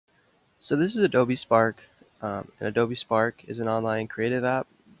So this is Adobe Spark. And Adobe Spark is an online creative app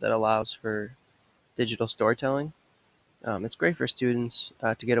that allows for digital storytelling. It's great for students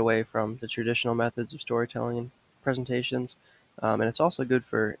to get away from the traditional methods of storytelling and presentations. And it's also good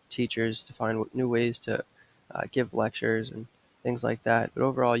for teachers to find new ways to give lectures and things like that. But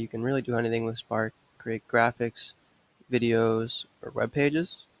overall, you can really do anything with Spark, create graphics, videos, or web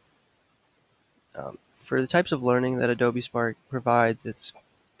pages. For the types of learning that Adobe Spark provides, it's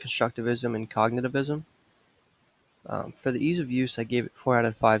constructivism and cognitivism. For the ease of use, I gave it 4 out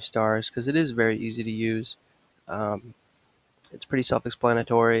of 5 stars because it is very easy to use. Um, it's pretty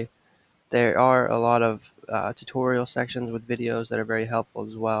self-explanatory. There are a lot of tutorial sections with videos that are very helpful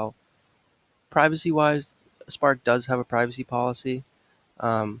as well. Privacy-wise, Spark does have a privacy policy,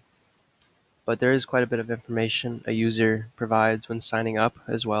 um, but there is quite a bit of information a user provides when signing up,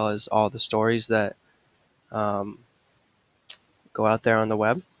 as well as all the stories that um, go out there on the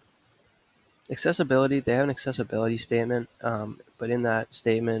web. Accessibility, they have an accessibility statement, but in that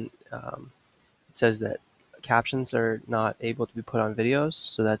statement, it says that captions are not able to be put on videos,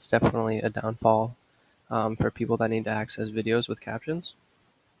 so that's definitely a downfall for people that need to access videos with captions.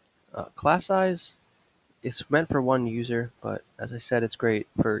 Class size, it's meant for one user, but as I said, it's great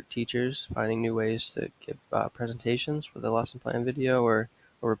for teachers finding new ways to give presentations with a lesson plan video or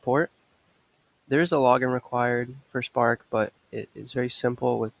a report. There is a login required for Spark, but it is very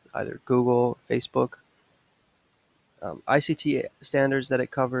simple with either Google, Facebook. ICT standards that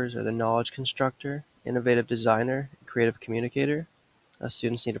it covers are the knowledge constructor, innovative designer, and creative communicator.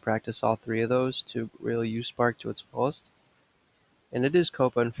 Students need to practice all three of those to really use Spark to its fullest. And it is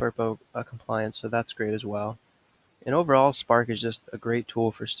COPA and FERPA compliant, so that's great as well. And overall, Spark is just a great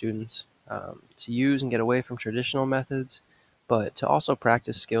tool for students to use and get away from traditional methods, but to also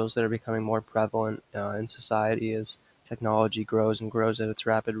practice skills that are becoming more prevalent in society as technology grows and grows at its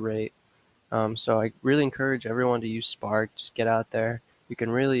rapid rate. So I really encourage everyone to use Spark. Just get out there. You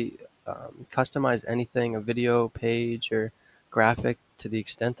can really customize anything, a video, page, or graphic to the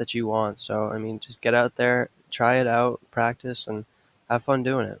extent that you want. So, I mean, just get out there, try it out, practice, and have fun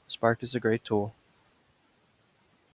doing it. Spark is a great tool.